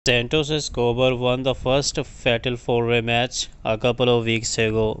Santos Escobar won the first Fatal 4-Way match a couple of weeks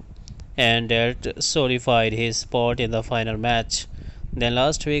ago, and that solidified his spot in the final match. Then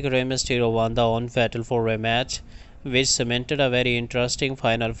last week, Rey Mysterio won the own Fatal 4-Way match, which cemented a very interesting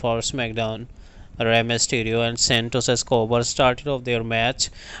final for SmackDown. Rey Mysterio and Santos Escobar started off their match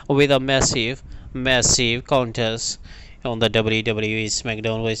with a massive contest on the WWE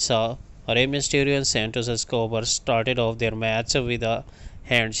SmackDown. We saw Rey Mysterio and Santos Escobar started off their match with a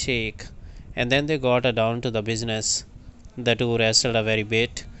handshake, and then they got down to the business. The two wrestled a very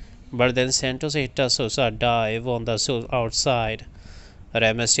bit, but then Santos hit a Sosa dive on the outside.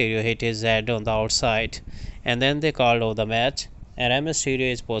 Rey Mysterio hit his head on the outside, and then they called off the match. And Rey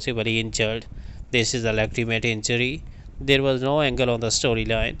Mysterio is possibly injured. This is a legitimate injury. There was no angle on the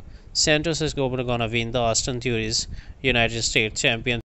storyline. Santos is gonna win the Austin Theory's United States Championship.